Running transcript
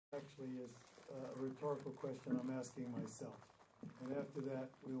Actually is a rhetorical question I'm asking myself. And after that,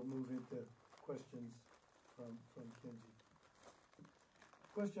 we will move into questions from Kenji.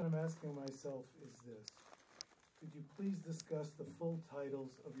 The question I'm asking myself is this. Could you please discuss the full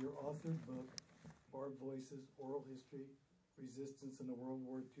titles of your authored book, Barbed Voices, Oral History, Resistance in the World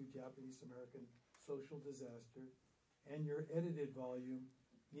War II Japanese-American Social Disaster, and your edited volume,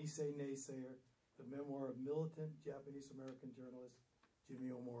 Nisei Naysayer, the memoir of militant Japanese-American journalist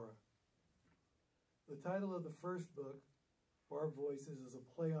Jimmie Omura. The title of the first book, Barbed Voices, is a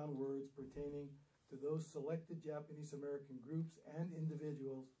play on words pertaining to those selected Japanese-American groups and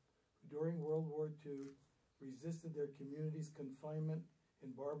individuals who during World War II resisted their community's confinement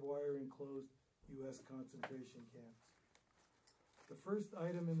in barbed wire enclosed U.S. concentration camps. The first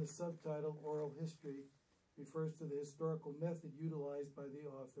item in the subtitle, Oral History, refers to the historical method utilized by the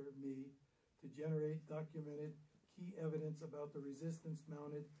author, me, to generate documented key evidence about the resistance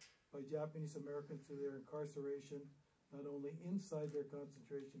mounted by Japanese Americans to their incarceration, not only inside their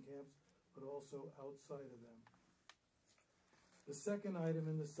concentration camps, but also outside of them. The second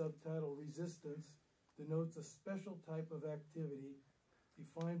item in the subtitle, Resistance, denotes a special type of activity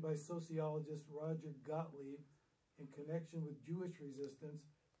defined by sociologist Roger Gottlieb in connection with Jewish resistance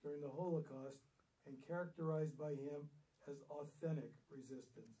during the Holocaust and characterized by him as authentic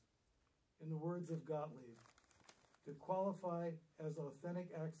resistance. In the words of Gottlieb, to qualify as authentic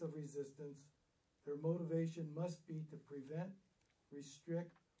acts of resistance, their motivation must be to prevent,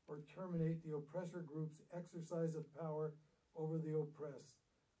 restrict, or terminate the oppressor group's exercise of power over the oppressed,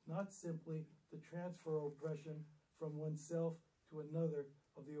 not simply to transfer oppression from oneself to another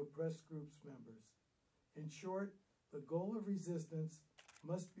of the oppressed group's members. In short, the goal of resistance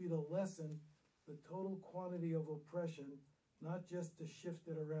must be to lessen the total quantity of oppression, not just to shift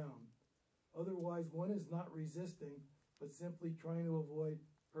it around. Otherwise, one is not resisting, but simply trying to avoid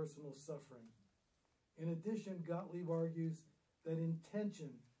personal suffering. In addition, Gottlieb argues that intention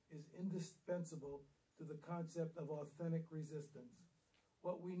is indispensable to the concept of authentic resistance.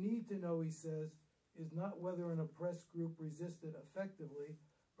 What we need to know, he says, is not whether an oppressed group resisted effectively,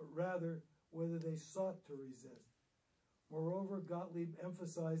 but rather whether they sought to resist. Moreover, Gottlieb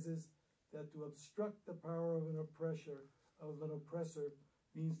emphasizes that to obstruct the power of an oppressor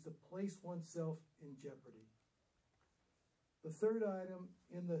means to place oneself in jeopardy. The third item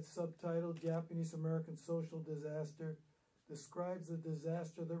in the subtitle, Japanese-American Social Disaster, describes the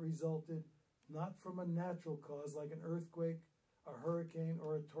disaster that resulted not from a natural cause like an earthquake, a hurricane,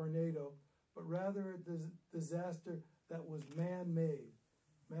 or a tornado, but rather a disaster that was man-made,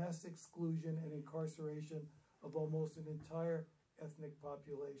 mass exclusion and incarceration of almost an entire ethnic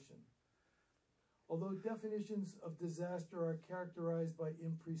population. Although definitions of disaster are characterized by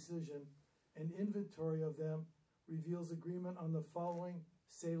imprecision, an inventory of them reveals agreement on the following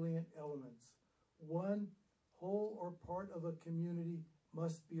salient elements. 1, whole or part of a community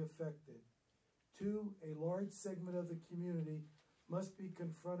must be affected. 2, a large segment of the community must be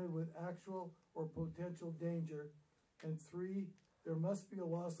confronted with actual or potential danger. And 3, there must be a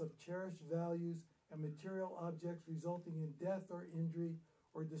loss of cherished values and material objects resulting in death or injury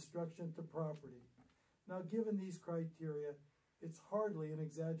or destruction to property. Now, given these criteria, it's hardly an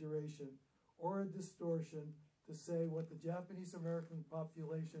exaggeration or a distortion to say what the Japanese American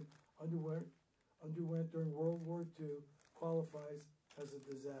population underwent during World War II qualifies as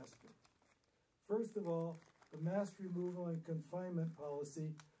a disaster. First of all, the mass removal and confinement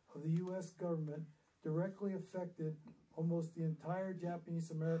policy of the U.S. government directly affected almost the entire Japanese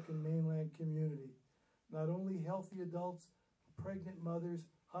American mainland community. Not only healthy adults, pregnant mothers,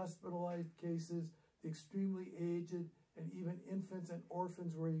 hospitalized cases, the extremely aged, and even infants and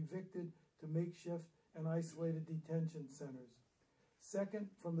orphans were evicted to makeshift and isolated detention centers. Second,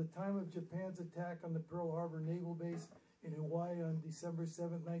 from the time of Japan's attack on the Pearl Harbor Naval Base in Hawaii on December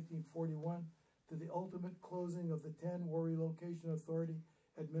 7, 1941, to the ultimate closing of the 10 War Relocation Authority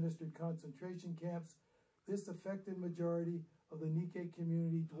administered concentration camps, this affected majority of the Nikkei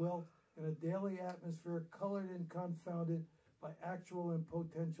community dwelt in a daily atmosphere colored and confounded by actual and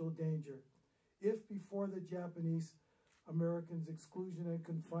potential danger. If before the Japanese Americans' exclusion and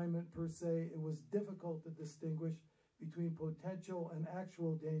confinement per se, it was difficult to distinguish between potential and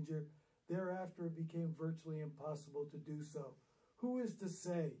actual danger, thereafter it became virtually impossible to do so. Who is to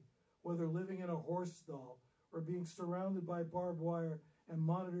say whether living in a horse stall or being surrounded by barbed wire and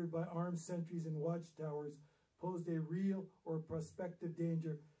monitored by armed sentries and watchtowers posed a real or prospective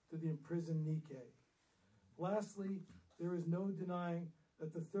danger to the imprisoned Nikkei? Lastly, there is no denying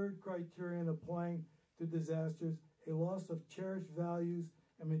that the third criterion applying to disasters, a loss of cherished values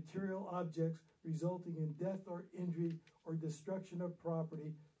and material objects resulting in death or injury or destruction of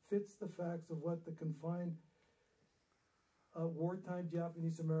property, fits the facts of what the confined wartime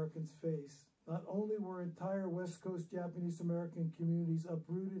Japanese Americans face. Not only were entire West Coast Japanese American communities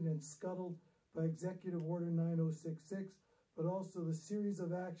uprooted and scuttled by Executive Order 9066, but also the series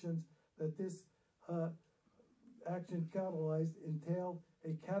of actions that this action catalyzed entailed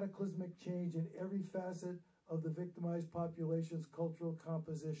a cataclysmic change in every facet of the victimized population's cultural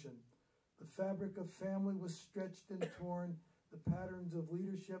composition. The fabric of family was stretched and torn, the patterns of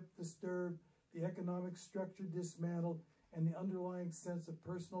leadership disturbed, the economic structure dismantled, and the underlying sense of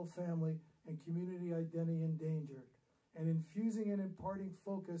personal family and community identity endangered. And infusing and imparting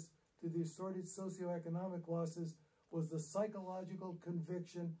focus to the assorted socioeconomic losses was the psychological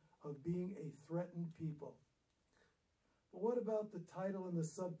conviction of being a threatened people. But what about the title and the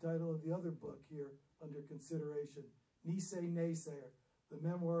subtitle of the other book here under consideration, Nisei Naysayer, the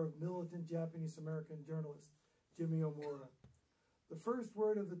memoir of militant Japanese American journalist Jimmie Omura? The first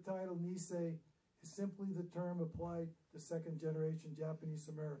word of the title, Nisei, is simply the term applied to second-generation Japanese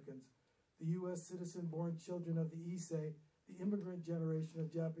Americans, the U.S. citizen-born children of the Issei, the immigrant generation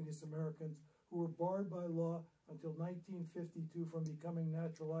of Japanese Americans who were barred by law until 1952 from becoming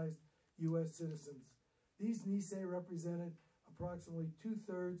naturalized U.S. citizens. These Nisei represented approximately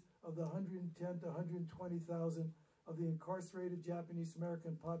two-thirds of the 110 to 120,000 of the incarcerated Japanese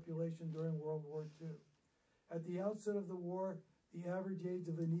American population during World War II. At the outset of the war, the average age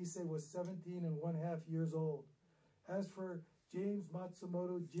of the Nisei was 17 and 1/2 years old. As for James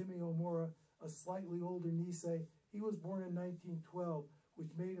Matsumoto Jimmie Omura, a slightly older Nisei, he was born in 1912,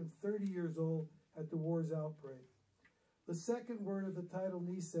 which made him 30 years old at the war's outbreak. The second word of the title,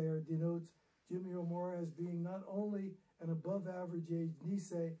 Naysayer, denotes Jimmie Omura as being not only an above-average age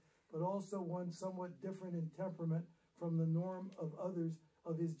Nisei, but also one somewhat different in temperament from the norm of others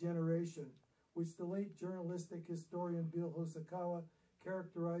of his generation, which the late journalistic historian Bill Hosokawa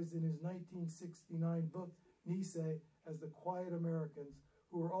characterized in his 1969 book, Nisei, as the quiet Americans,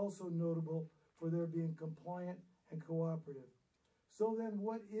 who were also notable for their being compliant and cooperative. So then,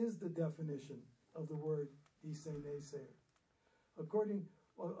 what is the definition of the word Naysayer? Of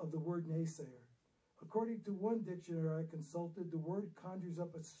the word Naysayer. According to one dictionary I consulted, the word conjures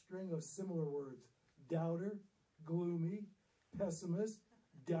up a string of similar words: doubter, gloomy, pessimist,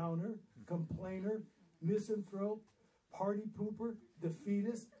 downer, complainer, misanthrope, party pooper,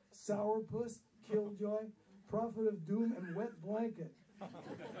 defeatist, sourpuss, killjoy, prophet of doom, and wet blanket.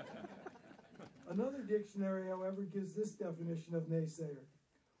 Another dictionary, however, gives this definition of Naysayer: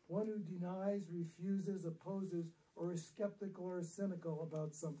 one who denies, refuses, opposes, or is skeptical or cynical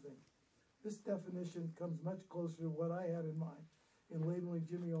about something. This definition comes much closer to what I had in mind in labeling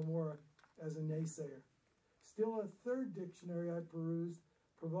Jimmie Omura as a Naysayer. Still, a third dictionary I perused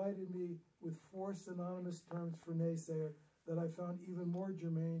provided me with 4 synonymous terms for Naysayer that I found even more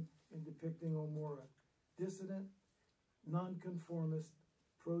germane in depicting Omura: dissident, nonconformist,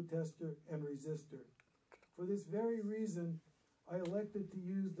 protester, and resistor. For this very reason, I elected to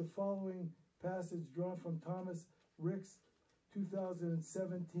use the following passage drawn from Thomas Ricks'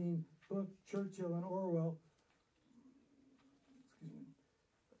 2017 book, Churchill and Orwell.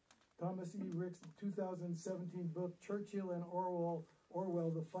 Thomas E. Ricks' 2017 book, Churchill and Orwell,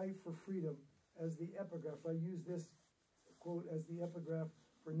 The Fight for Freedom, as the epigraph. I use this quote as the epigraph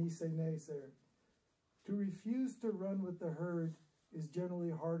for Nisei Naysayer. To refuse to run with the herd is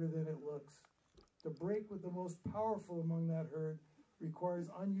generally harder than it looks. To break with the most powerful among that herd requires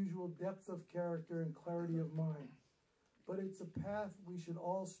unusual depth of character and clarity of mind. But it's a path we should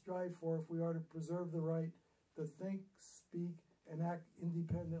all strive for if we are to preserve the right to think, speak, and act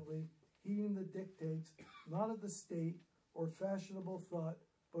independently, heeding the dictates not of the state or fashionable thought,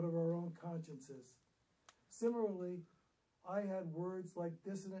 but of our own consciences. Similarly, I had words like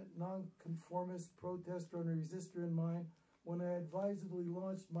dissident, nonconformist, protester, and resistor in mind when I advisedly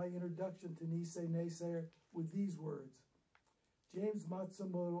launched my introduction to Nisei Naysayer with these words: James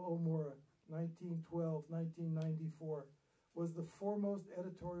Matsumoto Omura, 1912-1994, was the foremost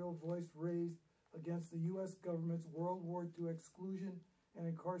editorial voice raised against the U.S. government's World War II exclusion and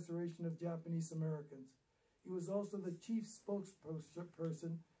incarceration of Japanese Americans. He was also the chief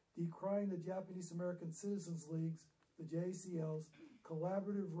spokesperson decrying the Japanese American Citizens League's, the JACL's,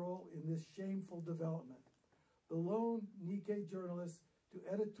 collaborative role in this shameful development. The lone Nikkei journalist to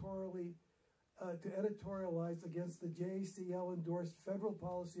editorialize against the JACL-endorsed federal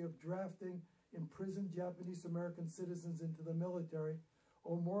policy of drafting imprisoned Japanese American citizens into the military,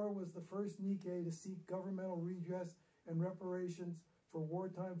 Omura was the first Nikkei to seek governmental redress and reparations for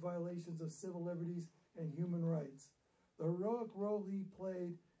wartime violations of civil liberties and human rights. The heroic role he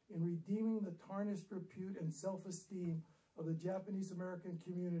played in redeeming the tarnished repute and self-esteem of the Japanese American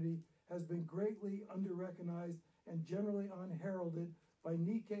community has been greatly underrecognized and generally unheralded by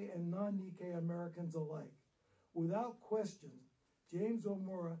Nikkei and non-Nikkei Americans alike. Without question, James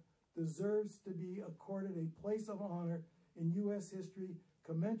Omura deserves to be accorded a place of honor in U.S. history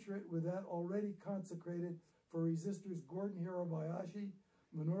commensurate with that already consecrated for resistors Gordon Hirabayashi,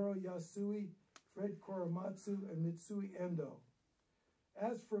 Minoru Yasui, Fred Korematsu, and Mitsui Endo.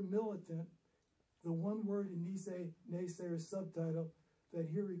 As for Militant, the one word in Nisei Naysayer's subtitle that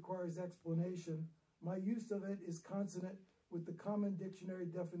here requires explanation, my use of it is consonant with the common dictionary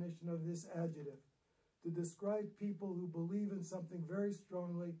definition of this adjective, to describe people who believe in something very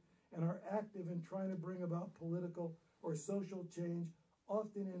strongly and are active in trying to bring about political or social change,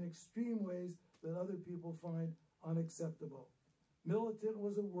 often in extreme ways that other people find unacceptable. Militant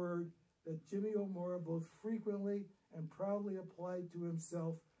was a word that Jimmie Omura both frequently and proudly applied to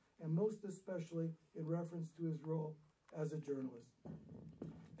himself, and most especially in reference to his role as a journalist.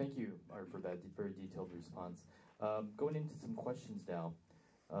 Thank you, Art, for that very detailed response. Going into some questions now.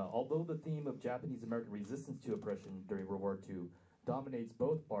 Although the theme of Japanese American resistance to oppression during World War II dominates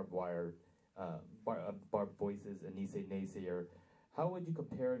both Barbed Wire, Barbed Voices, and Nisei Naysayer, how would you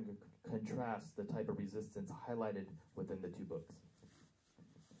compare and contrast the type of resistance highlighted within the two books?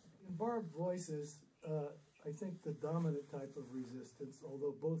 In Barbed Voices, I think the dominant type of resistance,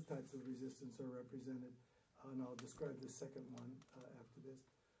 although both types of resistance are represented, and I'll describe the second one after this.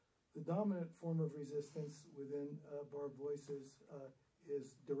 The dominant form of resistance within Barbed Voices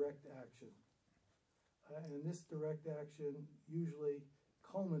is direct action. And this direct action usually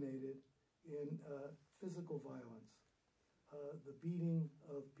culminated in physical violence. The beating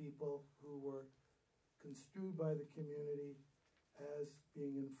of people who were construed by the community as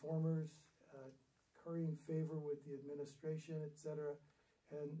being informers, currying favor with the administration, etc.,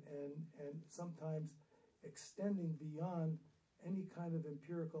 and sometimes extending beyond any kind of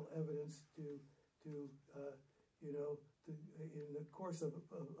empirical evidence in the course of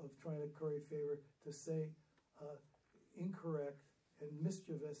trying to curry favor, to say incorrect and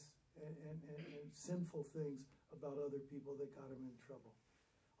mischievous and sinful things about other people that got him in trouble.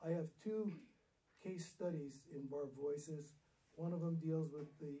 I have two case studies in Barbed Voices. One of them deals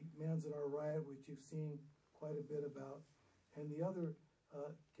with the Manzanar riot, which you've seen quite a bit about, and the other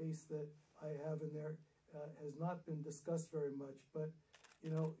case that I have in there has not been discussed very much. But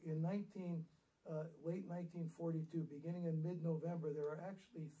in late 1942, beginning in mid-November, there are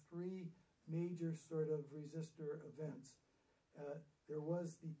actually three major sort of resistor events. There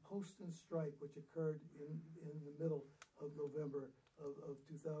was the Poston strike, which occurred in the middle of November of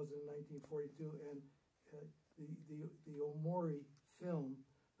 1942, and the Omori film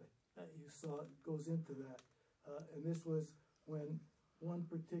that you saw goes into that. And this was when one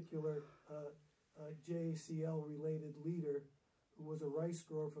particular JACL-related leader, who was a rice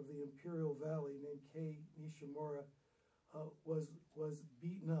grower from the Imperial Valley named Kei Nishimura, was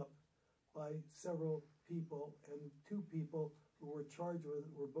beaten up by several people, and two people who were charged with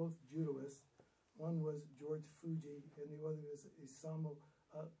it were both Judoists. One was George Fuji, and the other was Isamu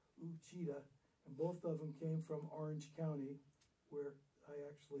Uchida, and both of them came from Orange County, where I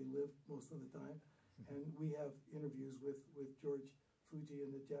actually live most of the time, and we have interviews with George Fuji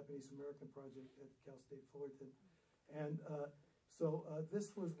and the Japanese American Project at Cal State Fullerton. And so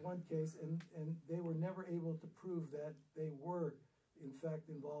this was one case, and they were never able to prove that they were, in fact,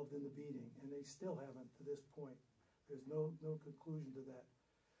 involved in the beating, and they still haven't to this point. There's no conclusion to that.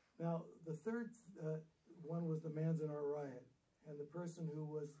 Now, the third one was the Manzanar riot, and the person who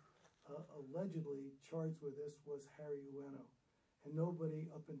was allegedly charged with this was Harry Ueno, and nobody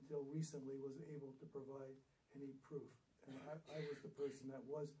up until recently was able to provide any proof. And I was the person that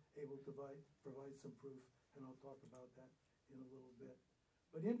was able to provide some proof, and I'll talk about that in a little bit.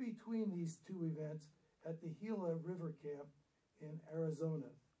 But in between these two events, at the Gila River Camp in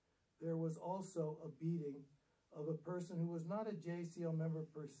Arizona, there was also a beating of a person who was not a JACL member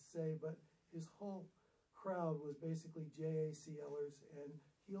per se, but his whole crowd was basically JACLers, and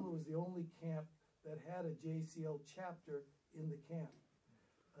Gila was the only camp that had a JACL chapter in the camp.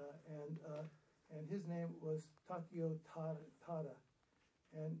 And his name was Takio Tada.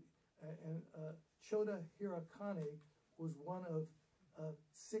 And Choda Hirakane was one of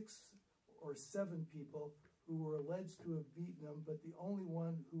 6 or 7 people who were alleged to have beaten him, but the only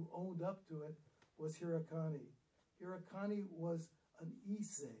one who owned up to it was Hirakane. Hirakane was an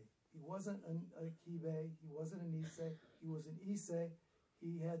Issei. He wasn't a Kibe, he wasn't an Issei, he was an Issei.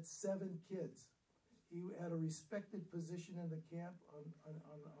 He had 7 kids. He had a respected position in the camp on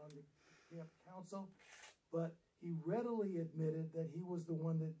the camp council, but he readily admitted that he was the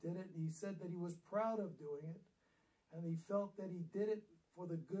one that did it. He said that he was proud of doing it, and he felt that he did it for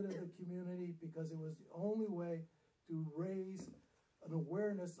the good of the community because it was the only way to raise an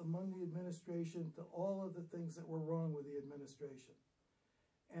awareness among the administration to all of the things that were wrong with the administration.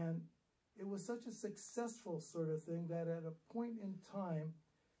 And it was such a successful sort of thing that at a point in time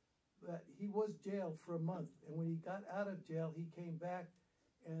that he was jailed for a month. And when he got out of jail, he came back,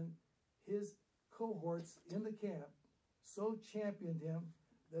 and his cohorts in the camp so championed him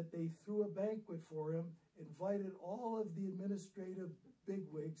that they threw a banquet for him, invited all of the administrative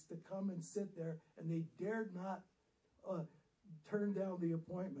bigwigs to come and sit there, and they dared not turn down the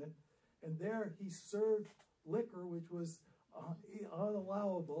appointment. And there he served liquor, which was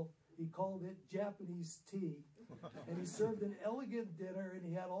unallowable. He called it Japanese tea. And he served an elegant dinner, and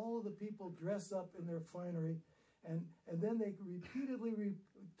he had all of the people dress up in their finery. And then they repeatedly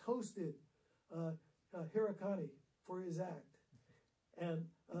toasted Hirakani for his act. And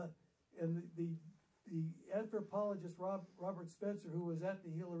the anthropologist Robert Spencer, who was at the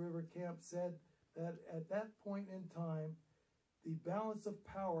Gila River camp, said that at that point in time, the balance of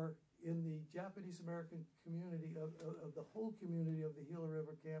power in the Japanese American community, of the whole community of the Gila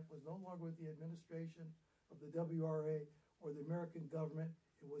River camp, was no longer with the administration of the WRA or the American government.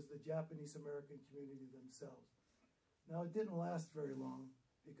 It was the Japanese American community themselves. Now, it didn't last very long,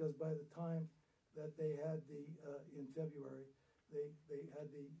 because by the time that they had in February, they had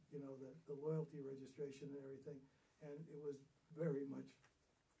the loyalty registration and everything, and it was very much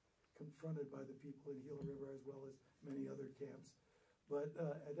confronted by the people in Gila River as well as many other camps. But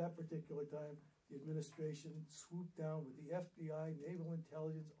at that particular time, the administration swooped down with the FBI, Naval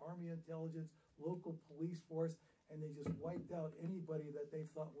Intelligence, Army Intelligence, local police force, and they just wiped out anybody that they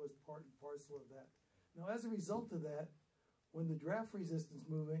thought was part and parcel of that. Now, as a result of that, when the draft resistance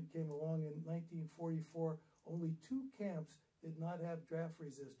movement came along in 1944, only 2 camps did not have draft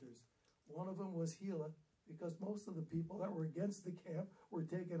resistors. One of them was Gila, because most of the people that were against the camp were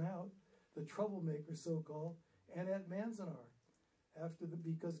taken out, the troublemakers, so-called, and at Manzanar.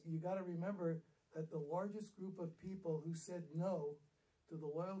 Because you got to remember that the largest group of people who said no to the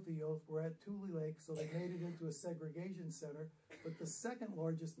loyalty oath were at Tule Lake, so they made it into a segregation center. But the second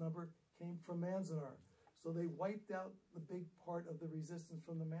largest number came from Manzanar. So they wiped out the big part of the resistance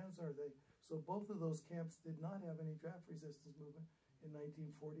from the Manzanar thing. So both of those camps did not have any draft resistance movement in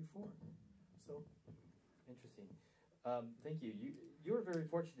 1944. So, interesting. Thank you. You were very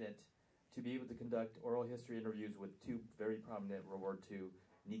fortunate to be able to conduct oral history interviews with 2 very prominent World War II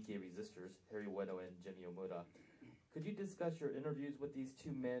Nikkei resistors, Harry Ueno and Jimmie Omura. Could you discuss your interviews with these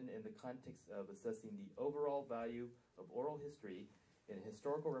 2 men in the context of assessing the overall value of oral history in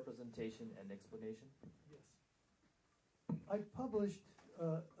historical representation and explanation? Yes. I published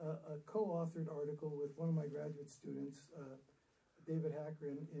a co-authored article with one of my graduate students, David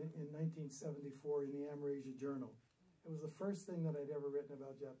Hacker, in 1974 in the Amerasia Journal. It was the first thing that I'd ever written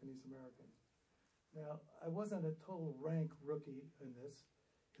about Japanese Americans. Now, I wasn't a total rank rookie in this,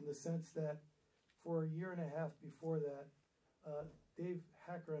 in the sense that for a year and a half before that, Dave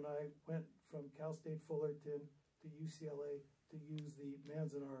Hacker and I went from Cal State Fullerton to UCLA to use the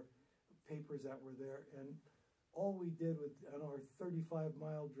Manzanar papers that were there. And all we did on our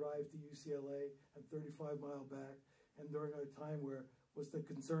 35-mile drive to UCLA and 35-mile back, and during our time was to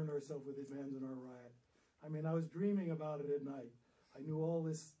concern ourselves with the Manzanar riot. I mean, I was dreaming about it at night. I knew all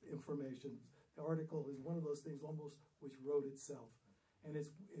this information. The article is one of those things almost which wrote itself. And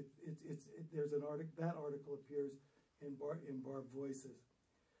there's an article, that article appears in Barbed Voices.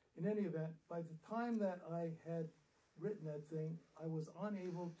 In any event, by the time that I had written that thing, I was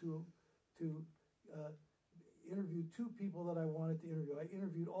unable to interview 2 people that I wanted to interview. I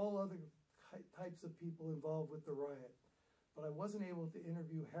interviewed all other types of people involved with the riot. But I wasn't able to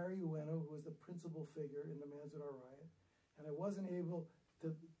interview Harry Ueno, who was the principal figure in the Manzanar riot, and I wasn't able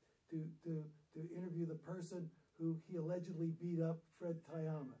to interview the person who he allegedly beat up, Fred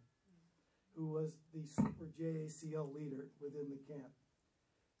Tayama, who was the super JACL leader within the camp.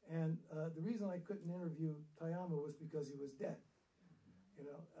 And the reason I couldn't interview Tayama was because he was dead,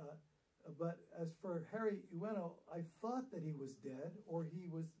 But as for Harry Ueno, I thought that he was dead, or he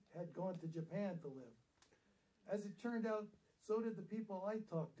had gone to Japan to live. As it turned out, so did the people I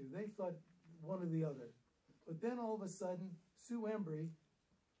talked to. They thought one or the other. But then all of a sudden, Sue Embry,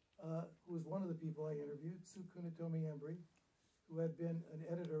 who was one of the people I interviewed, Sue Kunitomi Embry, who had been an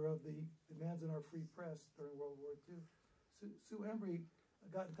editor of the Manzanar Free Press during World War II, Sue Embry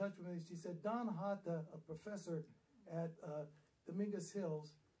got in touch with me. She said, Don Hata, a professor at Dominguez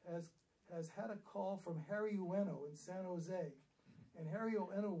Hills, has had a call from Harry Ueno in San Jose, and Harry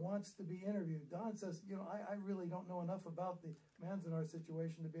Oeno wants to be interviewed. Don says, you know, I really don't know enough about the Manzanar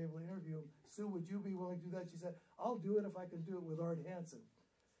situation to be able to interview him. Sue, would you be willing to do that? She said, I'll do it if I can do it with Art Hansen.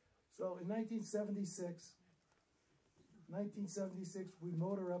 So in 1976, we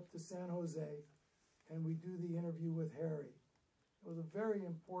motor up to San Jose, and we do the interview with Harry. It was a very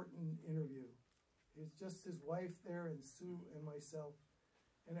important interview. It's just his wife there and Sue and myself.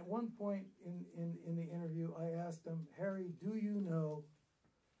 And at one point in the interview, I asked him, Harry, do you know,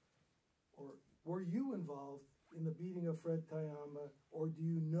 or were you involved in the beating of Fred Tayama, or do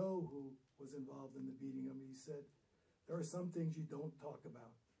you know who was involved in the beating of him? He said, there are some things you don't talk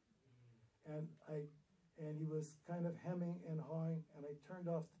about. And he was kind of hemming and hawing, and I turned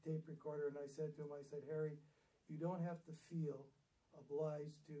off the tape recorder and I said to him, I said, Harry, you don't have to feel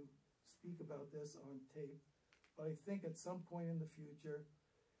obliged to speak about this on tape, but I think at some point in the future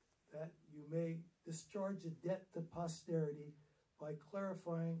that you may discharge a debt to posterity by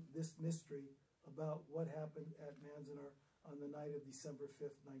clarifying this mystery about what happened at Manzanar on the night of December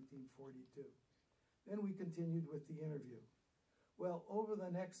 5th, 1942. Then we continued with the interview. Well, over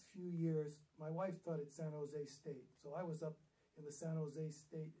the next few years, my wife taught at San Jose State, so I was up in the San Jose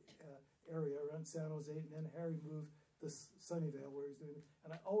State area around San Jose, and then Harry moved to Sunnyvale, where he's doing,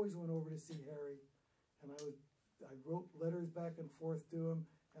 and I always went over to see Harry, and I wrote letters back and forth to him,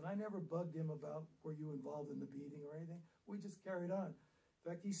 and I never bugged him about, were you involved in the beating or anything? We just carried on.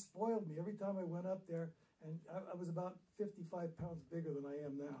 In fact, he spoiled me every time I went up there, and I was about 55 pounds bigger than I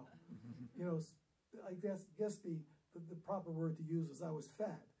am now. You know, I guess the proper word to use was I was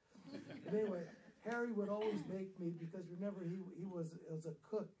fat. But anyway, Harry would always make me, because remember, he was a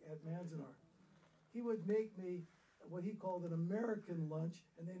cook at Manzanar. He would make me what he called an American lunch,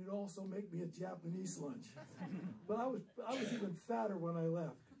 and then he'd also make me a Japanese lunch. But I was even fatter when I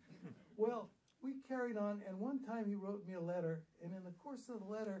left. Well, we carried on, and one time he wrote me a letter, and in the course of the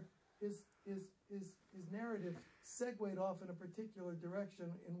letter, his narrative segued off in a particular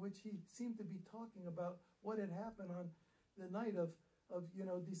direction in which he seemed to be talking about what had happened on the night of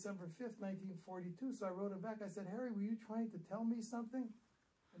December 5th, 1942. So I wrote him back. I said, Harry, were you trying to tell me something?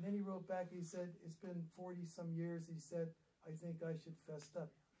 And then he wrote back, he said, it's been 40-some years. He said, I think I should fess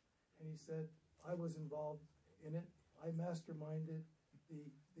up. And he said, I was involved in it. I masterminded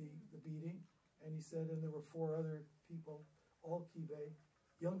the beating. And he said, and there were 4 other people, all Kibe,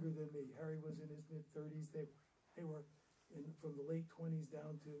 younger than me. Harry was in his mid-30s. They were from the late 20s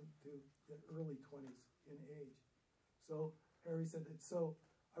down to the early 20s in age. So Harry said that. So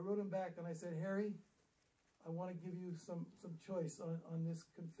I wrote him back and I said, Harry, I want to give you some choice on this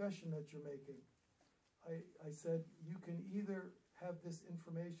confession that you're making. I said, you can either have this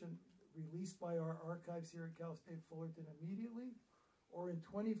information released by our archives here at Cal State Fullerton immediately, or in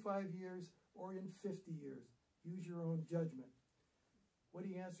 25 years, or in 50 years. Use your own judgment. What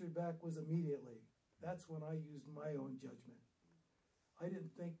he answered back was immediately. That's when I used my own judgment. I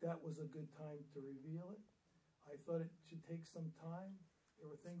didn't think that was a good time to reveal it. I thought it should take some time. There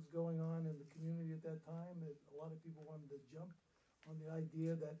were things going on in the community at that time that a lot of people wanted to jump on the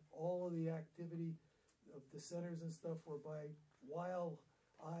idea that all of the activity of dissenters and stuff were by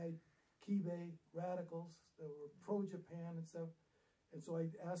wild-eyed Kibe radicals that were pro-Japan and stuff. And so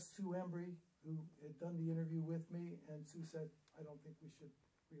I asked Sue Embry, who had done the interview with me, and Sue said, I don't think we should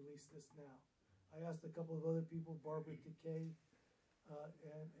release this now. I asked a couple of other people, Barbed and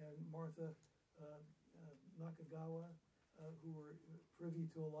Martha Nakagawa, who were privy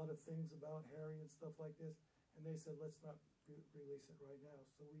to a lot of things about Harry and stuff like this, and they said, let's not release it right now,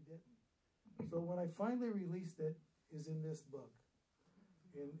 so we didn't. So when I finally released it, is in this book.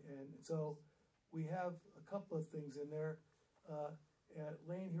 And so we have a couple of things in there.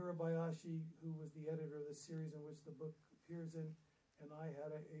 Lane Hirabayashi, who was the editor of the series in which the book appears in, and I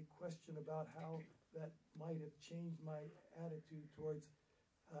had a question about how that might have changed my attitude towards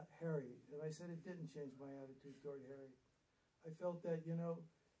Harry. And I said it didn't change my attitude toward Harry. I felt that,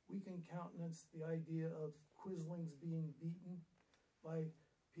 we can countenance the idea of Quislings being beaten by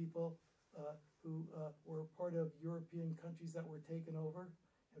people who were part of European countries that were taken over.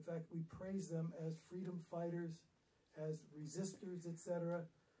 In fact, we praise them as freedom fighters, as resistors, etc.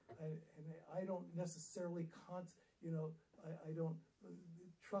 And I don't necessarily I don't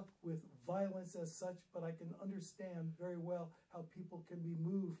truck with violence as such, but I can understand very well how people can be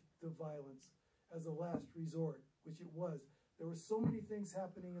moved to violence as a last resort, which it was. There were so many things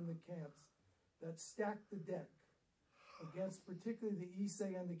happening in the camps that stacked the deck against particularly the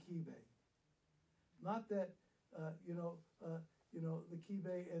Nisei and the Kibe. Not that, the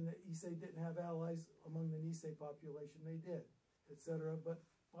Kibe and the Nisei didn't have allies among the Nisei population. They did, etc. But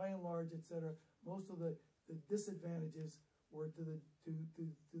by and large, etc., most of the disadvantages were to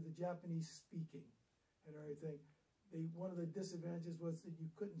the Japanese speaking and everything. One of the disadvantages was that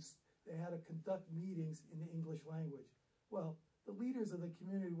they had to conduct meetings in the English language. Well, the leaders of the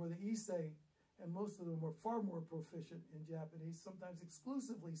community were the Nisei, and most of them were far more proficient in Japanese, sometimes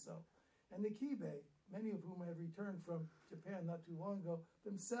exclusively so. And the Kibei, many of whom had returned from Japan not too long ago,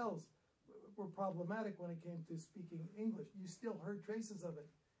 themselves were problematic when it came to speaking English. You still heard traces of it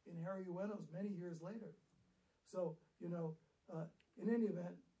in Harry Ueno's many years later. So, in any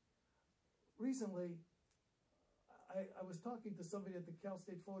event, recently, I was talking to somebody at the Cal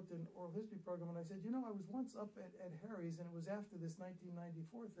State Fullerton Oral History Program, and I said, I was once up at Harry's, and it was after this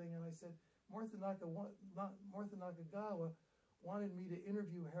 1994 thing, and I said, Martha Nakagawa wanted me to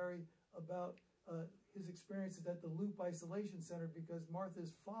interview Harry about his experiences at the Loop Isolation Center, because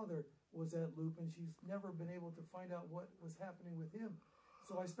Martha's father was at Loop, and she's never been able to find out what was happening with him.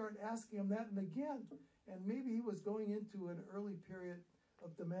 So I started asking him that, and again, and maybe he was going into an early period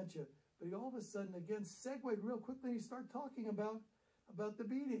of dementia, but he all of a sudden again segued real quickly, and he started talking about the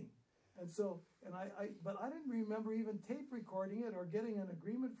beating. And so, but I didn't remember even tape recording it or getting an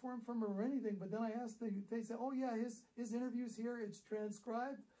agreement form from him or anything. But then I asked they said, oh yeah, his interview's here, it's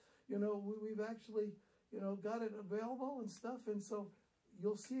transcribed. We've actually, got it available and stuff. And so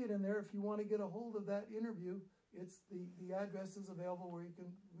you'll see it in there if you want to get a hold of that interview. It's the address is available where you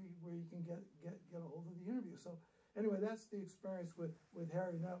can get a hold of the interview. So anyway, that's the experience with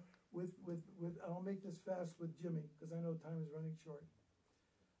Harry. Now with I'll make this fast with Jimmie, because I know time is running short.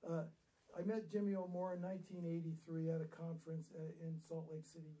 I met Jimmie Omura in 1983 at a conference in Salt Lake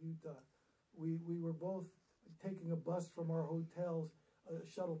City, Utah. We were both taking a bus from our hotels, a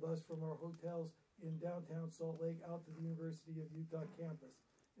shuttle bus from our hotels in downtown Salt Lake out to the University of Utah campus.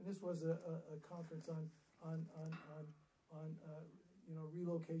 And this was a conference on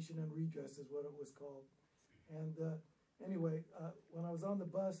relocation and redress is what it was called. And anyway, when I was on the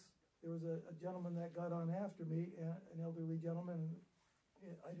bus, there was a gentleman that got on after me, an elderly gentleman.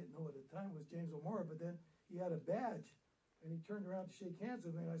 And I didn't know at the time it was James Omura, but then he had a badge, and he turned around to shake hands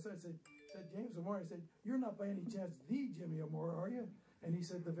with me. And I said, James Omura. I said, you're not by any chance the Jimmie Omura, are you? And he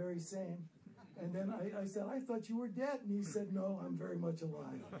said, the very same. And then I said, I thought you were dead. And he said, no, I'm very much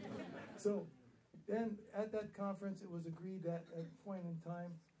alive. So then at that conference, it was agreed that at a point in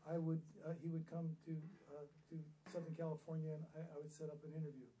time, he would come to Southern California, and I would set up an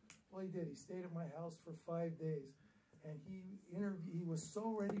interview. Well, he did. He stayed at my house for 5 days. And he was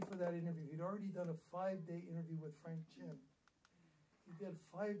so ready for that interview. He'd already done a 5-day interview with Frank Chin. He did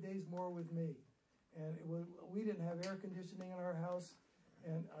 5 days more with me. And we didn't have air conditioning in our house.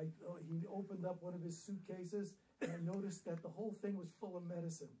 And he opened up one of his suitcases, and I noticed that the whole thing was full of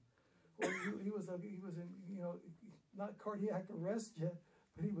medicine. Well, he was in, not cardiac arrest yet,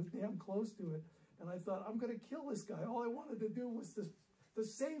 but he was damn close to it. And I thought, I'm going to kill this guy. All I wanted to do was to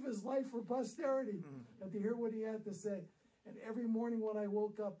save his life for posterity and to hear what he had to say. And every morning when I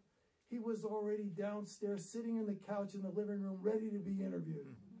woke up, he was already downstairs sitting in the couch in the living room ready to be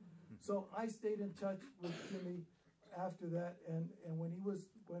interviewed. So I stayed in touch with Jimmie after that, and when he was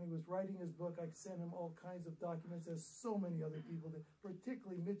writing his book, I sent him all kinds of documents, as so many other people did,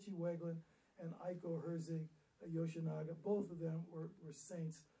 particularly Michi Weglin and Aiko Herzig Yoshinaga. Both of them were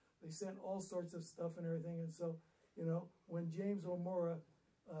saints. They sent all sorts of stuff and everything. And so, when James Omura,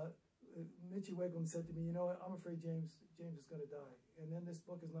 Michi Weglin said to me, I'm afraid James is going to die. And then this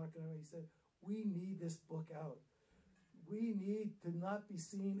book is not going to, he said, we need this book out. We need to not be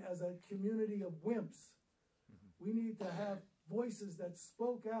seen as a community of wimps. We need to have voices that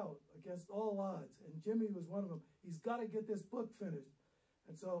spoke out against all odds. And Jimmie was one of them. He's got to get this book finished.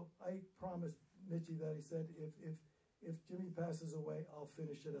 And so I promised Nichi that. He said, if Jimmie passes away, I'll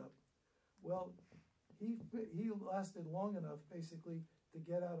finish it up. Well, he lasted long enough, basically, to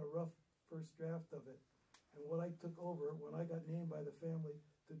get out a rough first draft of it. And what I took over, when I got named by the family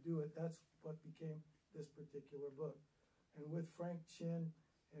to do it, that's what became this particular book. And with Frank Chin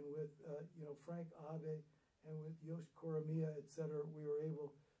and with Frank Abe and with Yoshi Kuramiya, et cetera, we were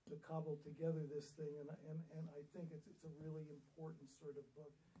able to cobble together this thing. And I think it's a really important sort of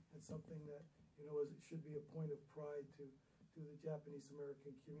book, and something that should be a point of pride to the Japanese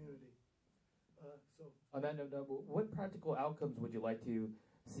American community. On that note, what practical outcomes would you like to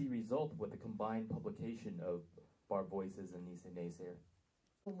see result with the combined publication of Barbed Voices and Naysayer?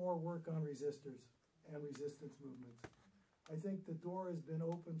 More work on resistors and resistance movements. I think the door has been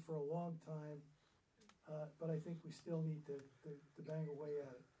open for a long time, but I think we still need to bang away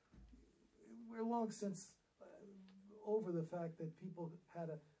at it. We're long since over the fact that people had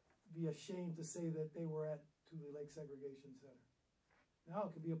to be ashamed to say that they were at Tule Lake Segregation Center. Now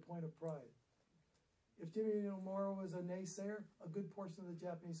it can be a point of pride. If Jimmie Omura was a naysayer, a good portion of the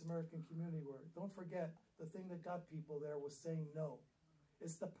Japanese American community were. Don't forget, the thing that got people there was saying no.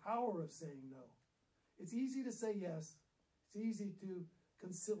 It's the power of saying no. It's easy to say yes. It's easy to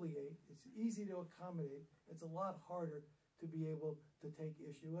conciliate. It's easy to accommodate. It's a lot harder to be able to take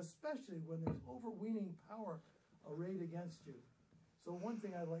issue, especially when there's overweening power arrayed against you. So one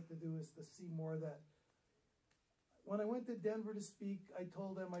thing I'd like to do is to see more of that. When I went to Denver to speak, I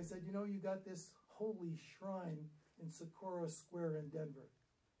told them, I said, you know, you got this holy shrine in Sakura Square in Denver.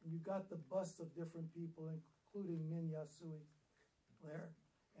 And you got the busts of different people, including Naysayer there,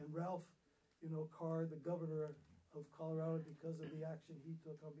 and Ralph, Carr, the governor of Colorado, because of the action he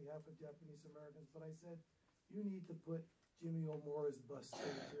took on behalf of Japanese Americans. But I said, you need to put Jimmie Omura's bust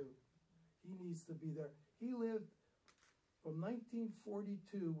there too. He needs to be there. He lived from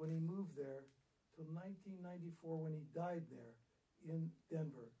 1942 when he moved there to 1994 when he died there in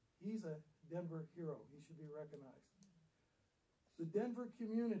Denver. He's a Denver hero. He should be recognized. The Denver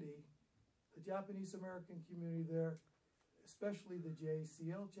community, the Japanese American community there, especially the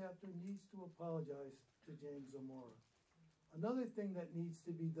JACL chapter, needs to apologize to James Omura. Another thing that needs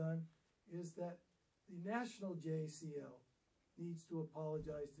to be done is that the national JACL needs to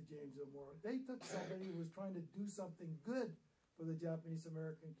apologize to James Omura. They took somebody who was trying to do something good for the Japanese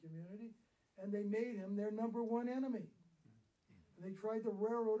American community, and they made him their #1 enemy. And they tried to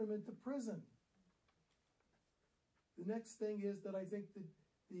railroad him into prison. The next thing is that I think that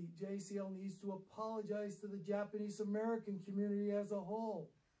the JACL needs to apologize to the Japanese American community as a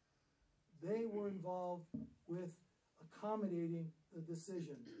whole. They were involved with accommodating the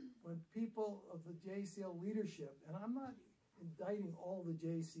decision. When people of the JACL leadership, and I'm not indicting all the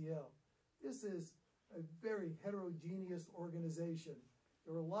JACL, this is a very heterogeneous organization.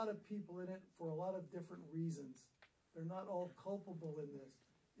 There are a lot of people in it for a lot of different reasons. They're not all culpable in this.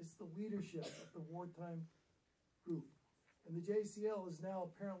 It's the leadership of the wartime group. And the JACL is now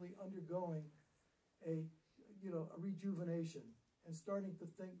apparently undergoing a rejuvenation and starting to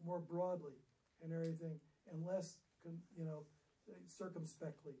think more broadly and everything and less,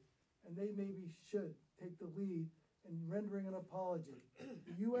 circumspectly. And they maybe should take the lead in rendering an apology.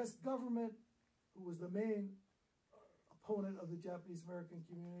 The U.S. government, who was the main opponent of the Japanese American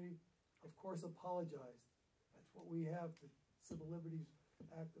community, of course apologized. That's what we have, the Civil Liberties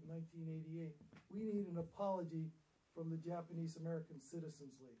Act of 1988. We need an apology from the Japanese American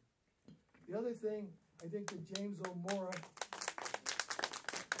Citizens League. The other thing, I think that James Omura,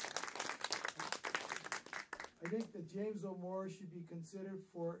 should be considered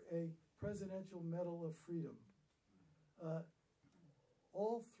for a Presidential Medal of Freedom.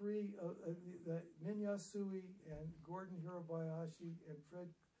 All three, Naysayer and Gordon Hirabayashi and Fred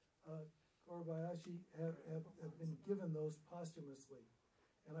Kobayashi have been given those posthumously.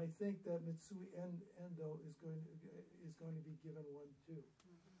 And I think that Mitsui Endo is going to be given one too.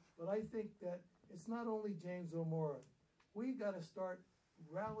 But I think that it's not only James Omura. We got to start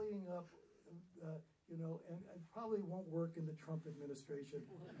rallying up, and probably won't work in the Trump administration.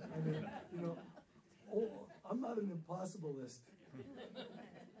 I mean, I'm not an impossibilist.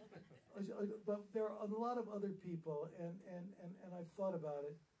 But there are a lot of other people, and I've thought about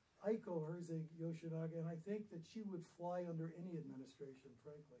it. Aiko Herzog Yoshinaga, and I think that she would fly under any administration,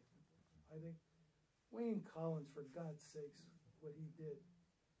 frankly. I think Wayne Collins, for God's sakes, what he did.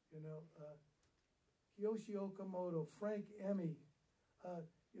 Kiyoshi Okamoto, Frank Emmy,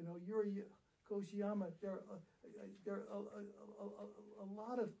 Yuri Koshiyama. There are a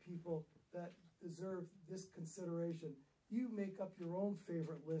lot of people that deserve this consideration. You make up your own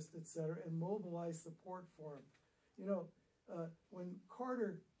favorite list, etc., and mobilize support for him. When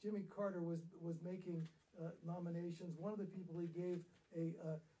Jimmy Carter was making nominations, one of the people he gave a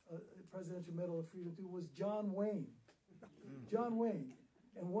Presidential Medal of Freedom to was John Wayne. John Wayne.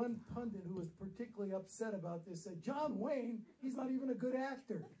 And one pundit who was particularly upset about this said, John Wayne, he's not even a good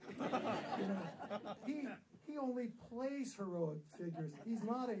actor. He only plays heroic figures. He's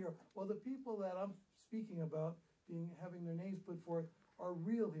not a hero. Well, the people that I'm speaking about, having their names put forth, are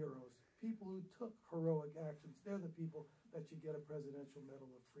real heroes. People who took heroic actions. They're the people that should get a Presidential Medal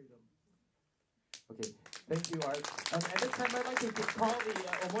of Freedom. Okay, thank you, Art. At this time, I'd like to call the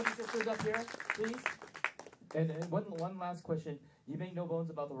Omura sisters up here, please. And one last question. You make no bones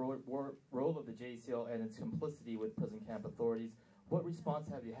about the role of the JACL and its complicity with prison camp authorities. What response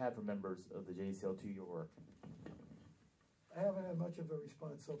have you had from members of the JACL to your work? I haven't had much of a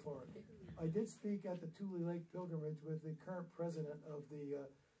response so far. I did speak at the Tule Lake pilgrimage with the current president of the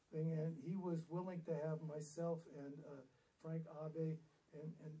thing, and he was willing to have myself and Frank Abe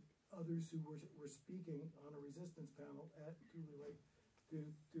and others who were speaking on a resistance panel at Tule Lake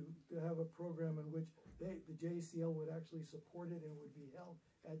to to have a program in which the JCL would actually support it and would be held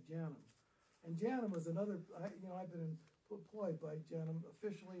at JANM. And JANM is another, I've been employed by JANM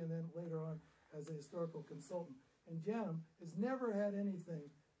officially and then later on as a historical consultant. And JANM has never had anything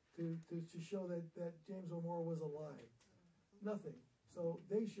to show that James Omura was alive. Nothing. So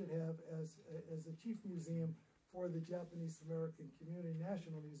they should have, as the chief museum for the Japanese American Community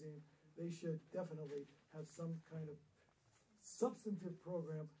National Museum, they should definitely have some kind of substantive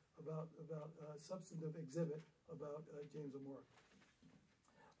program about substantive exhibit about James Omura.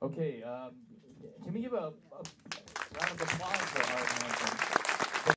 Okay, can we give a round of applause for Art Hansen?